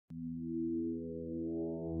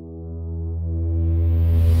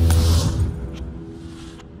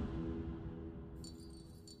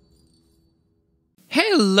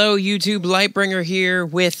Hello, YouTube Lightbringer here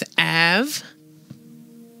with Av.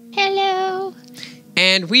 Hello.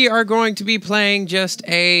 And we are going to be playing just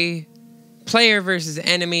a player versus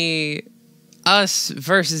enemy, us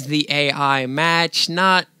versus the AI match,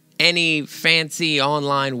 not any fancy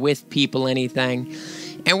online with people anything.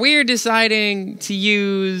 And we are deciding to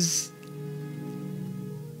use,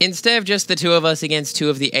 instead of just the two of us against two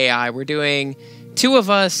of the AI, we're doing two of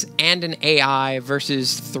us and an AI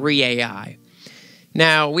versus three AI.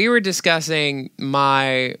 Now, we were discussing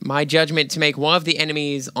my judgment to make one of the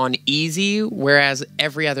enemies on easy, whereas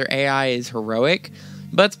every other AI is heroic.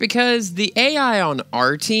 But it's because the AI on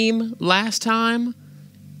our team last time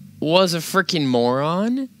was a freaking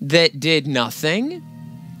moron that did nothing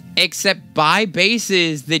except buy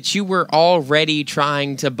bases that you were already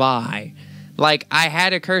trying to buy. Like, I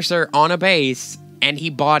had a cursor on a base, and he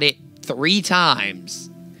bought it 3 times.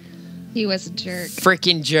 He was a jerk.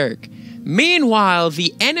 Freaking jerk. Meanwhile,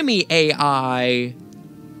 the enemy AI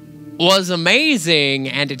was amazing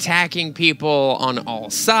and attacking people on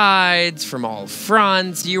all sides, from all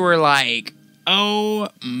fronts. You were like, oh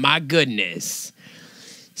my goodness.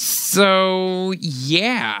 So,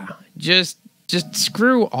 yeah, just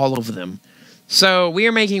screw all of them. So, we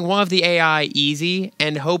are making one of the AI easy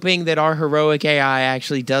and hoping that our heroic AI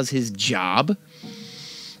actually does his job.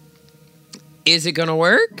 Is it gonna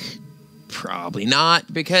work? Probably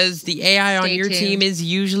not, because the AI on your team is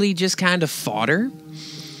usually just kind of fodder.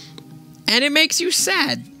 And it makes you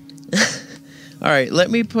sad. Alright, let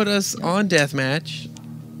me put us on deathmatch.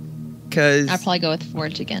 Cause I'll probably go with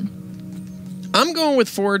Forge again. I'm going with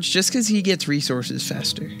Forge just because he gets resources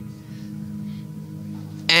faster.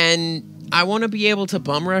 And I want to be able to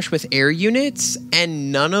bum rush with air units,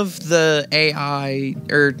 and none of the AI,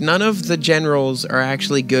 or none of the generals are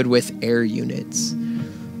actually good with air units.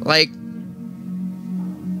 Like,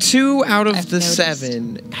 2 out of the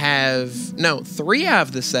 7 have... No, 3 out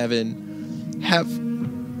of the 7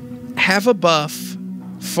 have a buff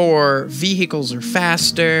for vehicles are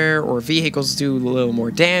faster, or vehicles do a little more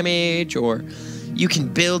damage, or you can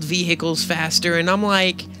build vehicles faster, and I'm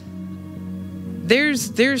like...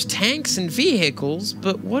 There's tanks and vehicles,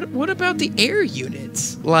 but what about the air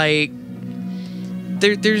units? Like,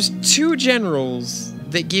 there's 2 generals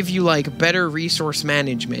that give you, like, better resource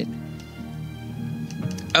management.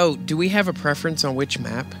 Oh, do we have a preference on which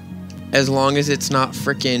map? As long as it's not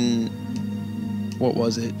frickin'... What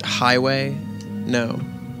was it? Highway? No.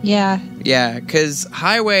 Yeah. Yeah, because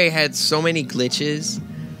Highway had so many glitches.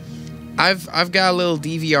 I've got a little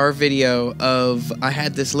DVR video of... I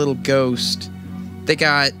had this little ghost that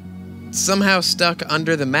got somehow stuck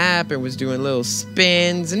under the map and was doing little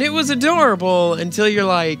spins, and it was adorable until you're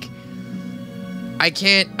like... I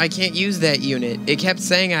can't use that unit. It kept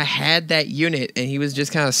saying I had that unit, and he was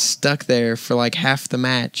just kind of stuck there for like half the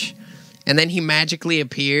match. And then he magically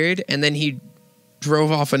appeared, and then he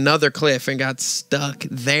drove off another cliff and got stuck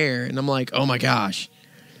there. And I'm like, oh my gosh.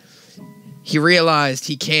 He realized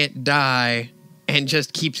he can't die and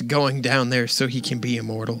just keeps going down there so he can be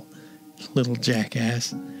immortal. Little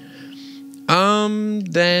jackass. Then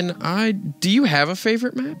do you have a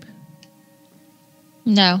favorite map?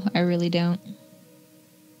 No, I really don't.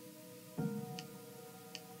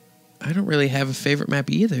 I don't really have a favorite map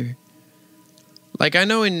either. Like, I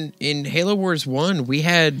know in Halo Wars 1, we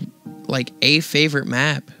had, like, a favorite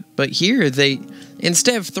map. But here,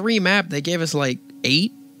 instead of 3 map, they gave us, like,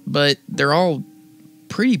 8. But they're all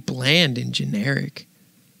pretty bland and generic.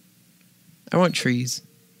 I want trees.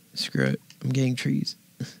 Screw it. I'm getting trees.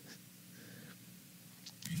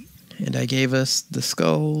 And I gave us the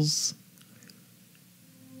skulls.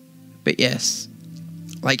 But yes.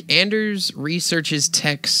 Like, Anders researches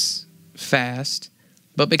techs fast,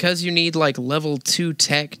 but because you need like level 2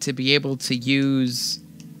 tech to be able to use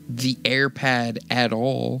the air pad at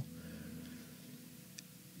all,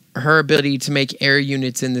 her ability to make air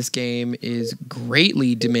units in this game is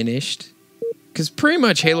greatly diminished. Because pretty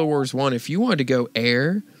much Halo Wars 1, if you wanted to go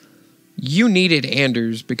air, you needed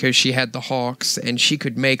Anders because she had the Hawks and she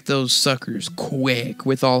could make those suckers quick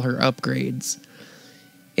with all her upgrades.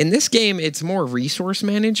 In this game, it's more resource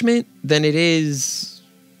management than it is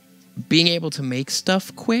being able to make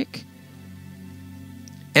stuff quick.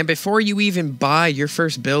 And before you even buy your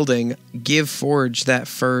first building, give Forge that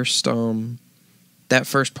first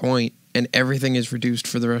point, and everything is reduced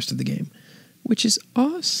for the rest of the game, which is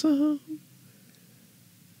awesome.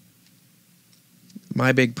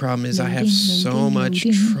 My big problem is I have so much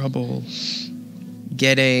trouble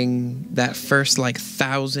getting that first, like,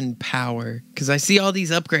 1,000 power. Because I see all these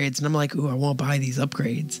upgrades, and I'm like, ooh, I want to buy these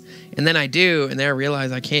upgrades. And then I do, and then I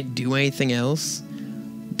realize I can't do anything else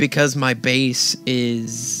because my base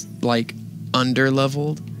is like under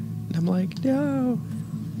leveled. And I'm like, no.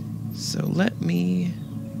 So let me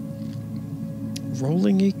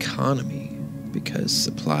rolling economy because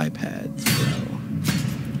supply pads, bro.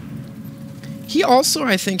 He also,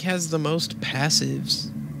 I think, has the most passives.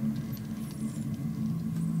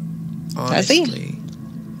 Honestly. Does he?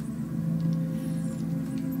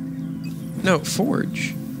 No,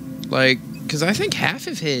 Forge. Like, because I think half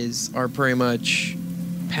of his are pretty much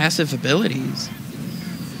passive abilities.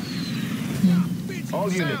 All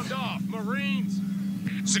units. Sound off, Marines.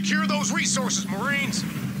 Secure those resources, Marines.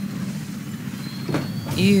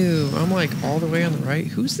 Ew, I'm like all the way on the right.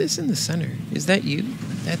 Who's this in the center? Is that you?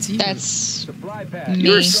 That's you. That's Supply pad. me.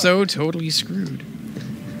 You're so totally screwed.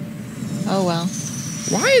 Oh well.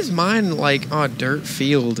 Why is mine like on a dirt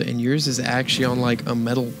field and yours is actually on like a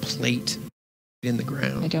metal plate in the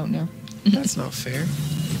ground? I don't know. That's not fair.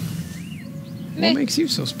 What makes you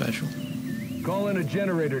so special? Call in a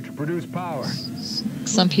generator to produce power.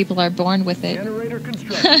 Some people are born with it. Generator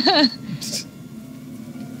construction.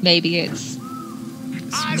 Maybe it's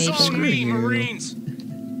Eyes on Screw me, you. Marines.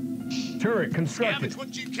 Turret constructed. Damage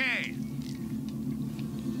what you can.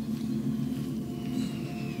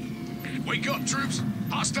 Wake up, troops.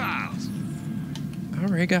 Hostiles. I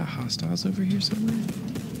already got hostiles over here somewhere.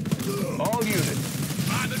 All units.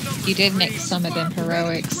 By the numbers, you did make Marines. some of them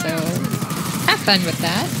heroic, so have fun with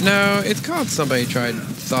that. No, it's called somebody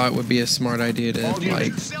thought would be a smart idea to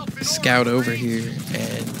like scout over here,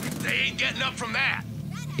 and They ain't getting up from that.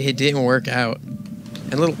 it didn't work out.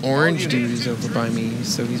 And little orange dude is over by me,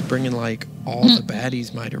 so he's bringing like all the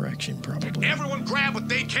baddies my direction, probably. Everyone grab what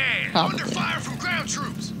they can. Probably. Under fire from ground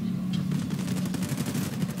troops.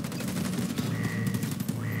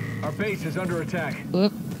 Our base is under attack.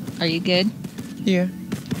 Whoop. Are you good? Yeah.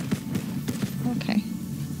 Okay.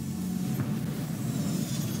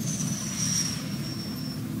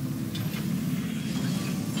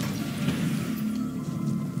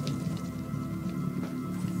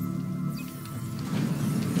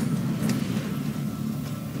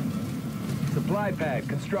 Supply pad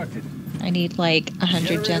constructed. I need like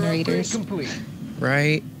 100 generators. Generator upgrade complete.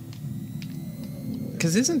 Right?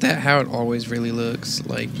 Because isn't that how it always really looks?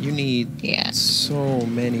 Like, you need Yeah. so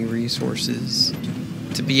many resources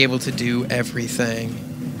to be able to do everything.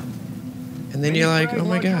 And then you're like, oh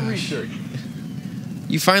my gosh.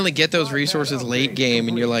 You finally get those resources late game,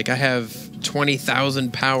 and you're like, I have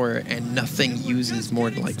 20,000 power, and nothing uses more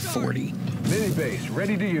than like 40. Mini base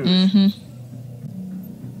ready to use. Mm-hmm.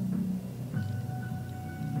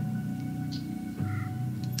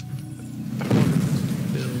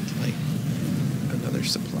 Build like another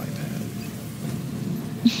supply pad.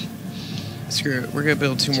 Screw it, we're gonna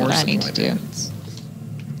build two That's more what I supply need to do. pads.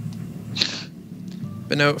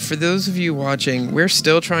 But no, for those of you watching, we're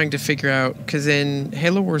still trying to figure out, because in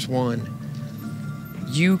Halo Wars 1,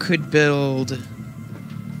 you could build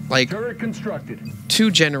like Turret constructed.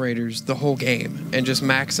 2 generators the whole game and just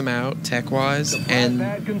max them out tech-wise, and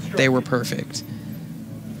they were perfect.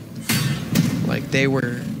 Like they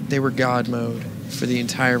were God mode for the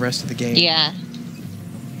entire rest of the game. Yeah.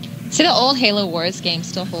 See, the old Halo Wars game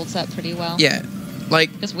still holds up pretty well. Yeah.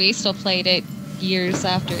 Like, Because we still played it years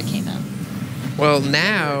after it came out. well,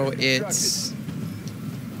 now it's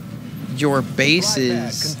your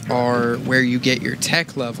bases are where you get your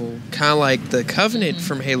tech level, kind of like the Covenant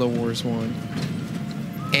from Halo Wars 1.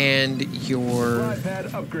 And Supply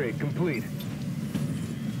pad upgrade complete.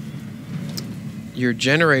 your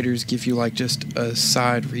generators give you like just a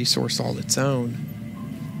side resource all its own.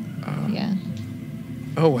 Yeah.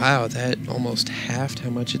 Oh wow, that almost halved how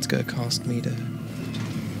much it's gonna cost me to.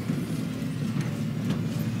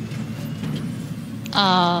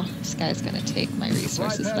 This guy's gonna take my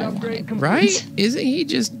resources that I wanted. Right? Isn't he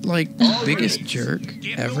just like the biggest jerk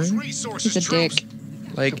Get ever? those resources, He's a troops. dick.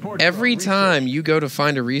 Like every time you go to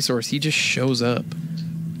find a resource, he just shows up.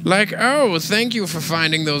 Like, oh, thank you for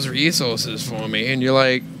finding those resources for me. And you're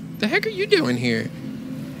like, the heck are you doing here?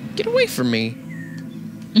 Get away from me.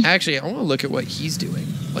 Actually, I want to look at what he's doing.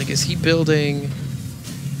 Like, is he building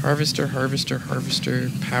harvester,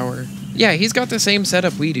 power? Yeah, he's got the same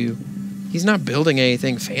setup we do. He's not building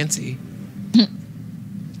anything fancy.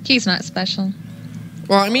 He's not special.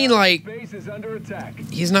 Well, I mean, like, Base is under attack.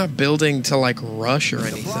 he's not building to, like, rush or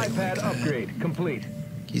anything Supply like pad that. upgrade complete.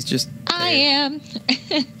 He's just I there. am.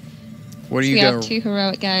 Where do We you have go? 2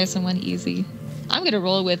 heroic guys and 1 easy. I'm gonna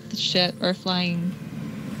roll with ship or flying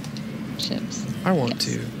ships. I want Yes.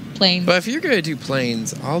 to. Planes. But if you're gonna do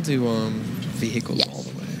planes, I'll do vehicles Yes. all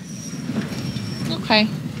the way. Okay.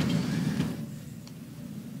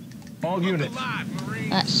 All Look units. alive, Marines.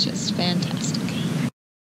 That's just fantastic.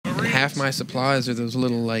 half my supplies are those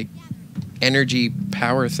little, like, energy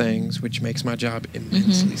power things, which makes my job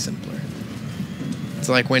immensely simpler. It's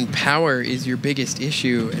like when power is your biggest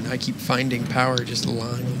issue, and I keep finding power just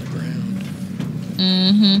lying on the ground.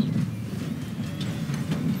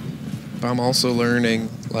 But I'm also learning,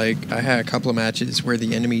 like, I had a couple of matches where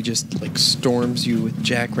the enemy just, like, storms you with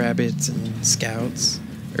jackrabbits and scouts,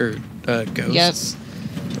 or ghosts.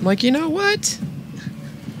 Yep. I'm like, you know what?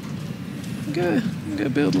 I'm gonna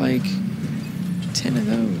build, like, 10 of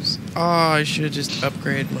those. Oh, I should have just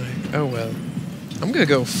upgraded my... Oh, well. I'm gonna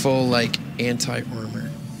go full, like,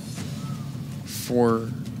 anti-armor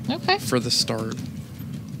for the start.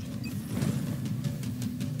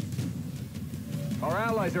 Our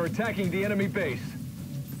allies are attacking the enemy base.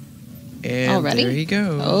 And already? There he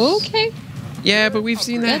goes. Okay. Yeah, but we've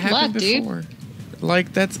seen that happen before. Dude.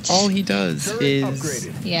 Like, that's all he does is...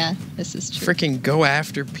 Upgraded. Yeah, this is true. Freaking go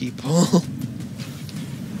after people.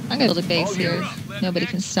 I'm gonna build a base here. Nobody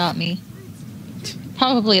can stop me.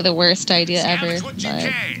 Probably the worst idea ever,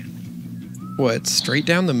 but... What, straight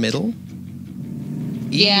down the middle?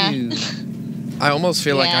 Yeah. Ew. I almost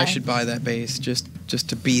feel like I Yeah. should buy that base just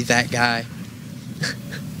to be that guy.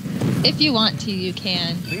 If you want to, you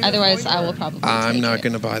can. Otherwise, I will probably I'm take not it.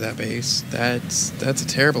 going to buy that base. That's a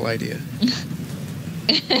terrible idea.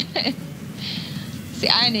 See,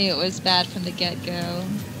 I knew it was bad from the get-go.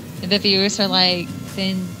 And the viewers are like,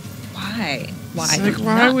 then why? Why? It's like,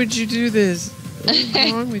 why would you do this? What's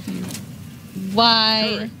wrong with you?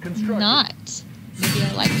 Why not? Maybe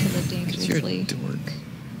I like to live Because you're a dangerously. dork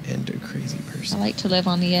and a crazy I person. like to live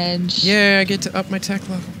on the edge. Yeah, I get to up my tech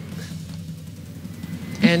level.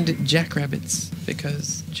 And jackrabbits,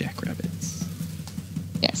 because jackrabbits.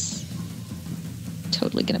 Yes.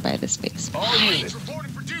 Totally gonna buy this base. All units.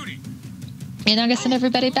 Reporting for duty. And I'm gonna send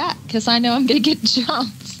everybody back, because I know I'm gonna get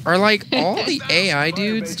jumped. Are, like, all the AI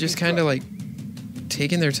dudes just kind of, like,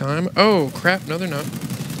 taking their time? Oh, crap. No, they're not.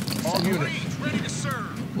 All units. Marines ready to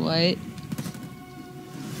serve. What?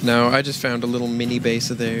 No, I just found a little mini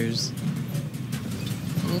base of theirs.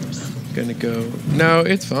 Oops. Gonna go... No,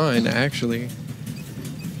 it's fine, actually.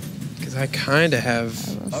 Because I kind of have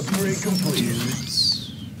Upgrade complete.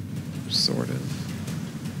 dudes. Sort of.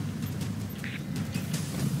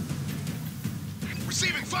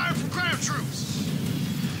 Receiving fire from ground troops.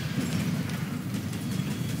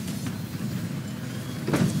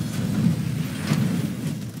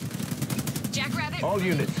 Jackrabbit. All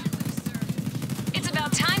units. It's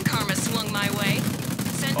about time karma swung my way.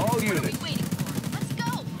 Send All what are we units. waiting for? Let's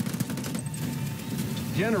go.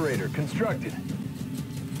 Generator constructed.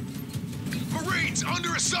 Marines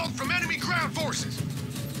under assault from enemy ground forces.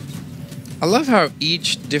 I love how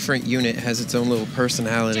each different unit has its own little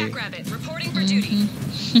personality. Jackrabbit reporting for duty.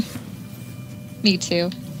 Me too.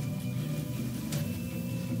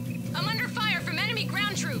 I'm under fire from enemy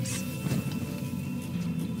ground troops.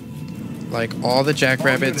 Like, all the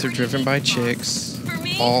jackrabbits are driven by chicks. For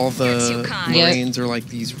me, All you're the too kind. Yep. Marines are like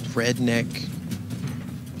these redneck...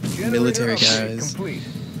 Generator Military upgrade guys. Complete.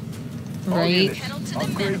 All Right. units. Pedal to the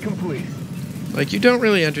Upgrade metal. complete. Like, you don't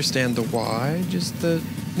really understand the why, just the,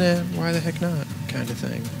 nah, why the heck not kind of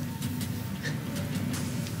thing.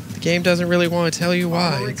 The game doesn't really want to tell you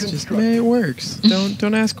why. Armory It's just, constructed. man, it works.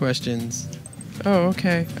 Don't ask questions. Oh,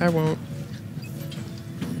 okay, I won't.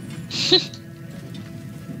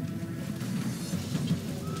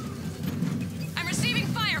 I'm receiving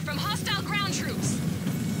fire from hostile ground troops.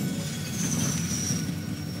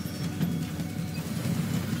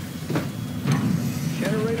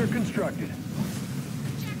 Generator constructed.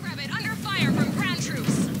 Jackrabbit under fire from ground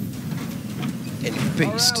troops. And Our base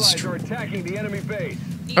allies are destroyed. attacking the enemy base.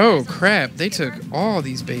 Oh, crap, they took all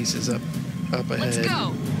these bases up Let's ahead.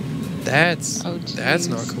 go. That's Oh, that's jeez.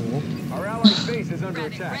 not cool. Our allies' base is under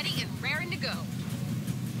Rabbit attack. ready and raring to go.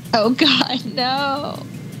 Oh god, no.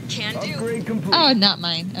 Can do. Upgrade complete. Oh, not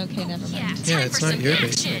mine. Okay, never Yeah, mind. Yeah, time it's for not some your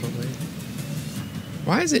base, action. probably.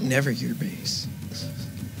 Why is it never your base?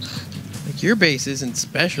 Like, your base isn't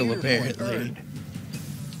special, Here's one apparently. earned.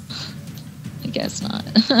 I guess not.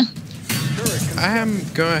 Turret I'm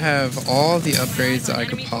gonna have all the upgrades that I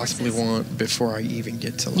could possibly want before I even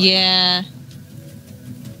get to, like, Yeah.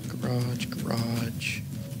 garage.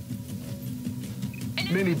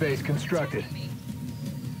 Mini base constructed.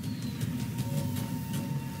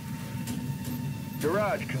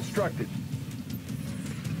 Garage constructed.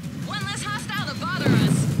 One less hostile to bother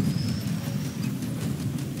us.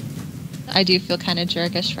 I do feel kind of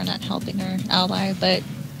jerkish for not helping our ally, but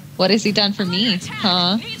what has he done for I'm me? under attack.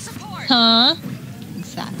 Huh? Need support. Huh?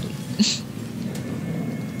 Exactly.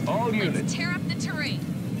 All Let's units. tear up the terrain.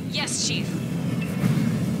 Yes, Chief.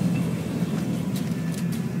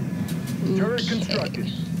 Turret Okay.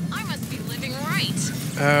 constructed. I must be living right.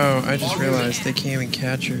 Oh, I just realized they can't even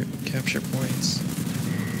capture points.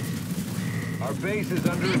 Our base is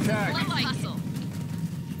under attack. Let's hustle.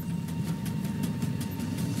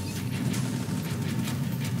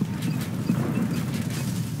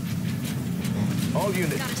 All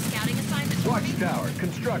units. Got a scouting assignment for Watch me? tower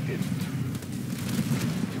constructed.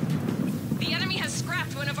 The enemy has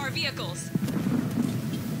scrapped one of our vehicles.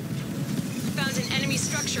 Found an enemy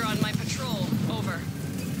structure on my patrol. Over.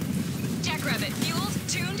 Jackrabbit, fueled,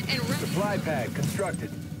 tuned, and ready. Supply pad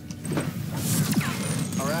constructed.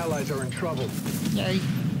 Our allies are in trouble. Yeah.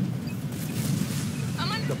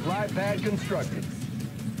 I'm under Supply pad constructed.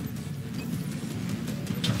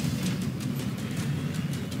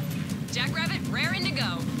 Jackrabbit, raring to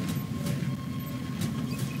go.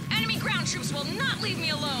 Enemy ground troops will not leave me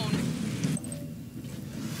alone.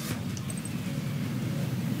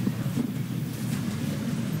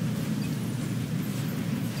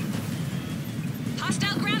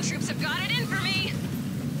 Hostile ground troops have got it in for me.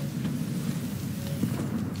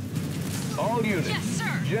 All units. Yes,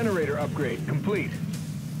 sir. Generator upgrade complete.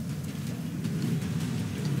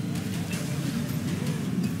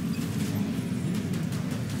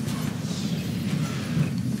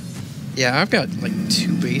 Yeah, I've got like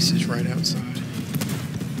 2 bases right outside.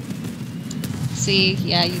 See,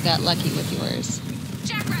 yeah, you got lucky with yours.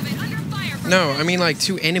 Jackrabbit under fire from No, I mean like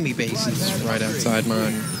 2 enemy bases right outside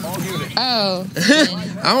mine. All units. Oh,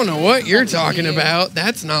 I don't know what you're talking about.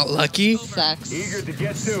 That's not lucky. sucks. Eager to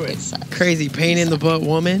get to It it. sucks. Crazy pain in the butt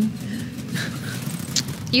woman.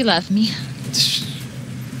 You love me.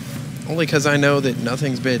 Only because I know that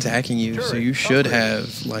nothing's been attacking you, so you should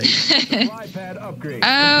have like Supply pad upgrade. Oh,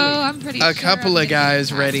 I'm pretty a sure couple I'm of gonna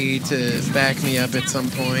guys be ready to back me up at some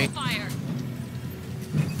point. Fire.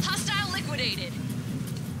 Hostile liquidated.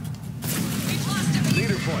 We've lost him.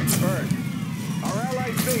 Leader point earned. Our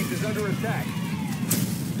allied base is under attack.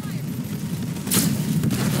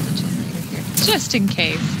 just in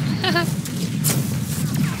case.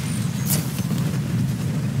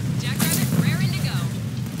 Jackrabbit, raring to go.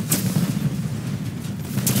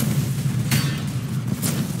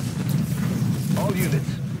 All units.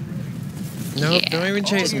 Nope, Yeah, don't even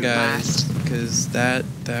chase them, guys, last. because that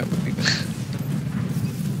would be bad.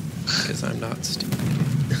 Because I'm not stupid.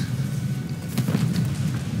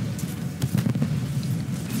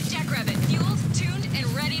 Jackrabbit, fueled, tuned, and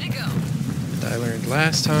ready to go. I learned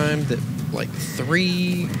last time that like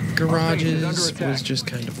 3 garages was just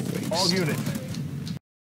kind of a All waste. units.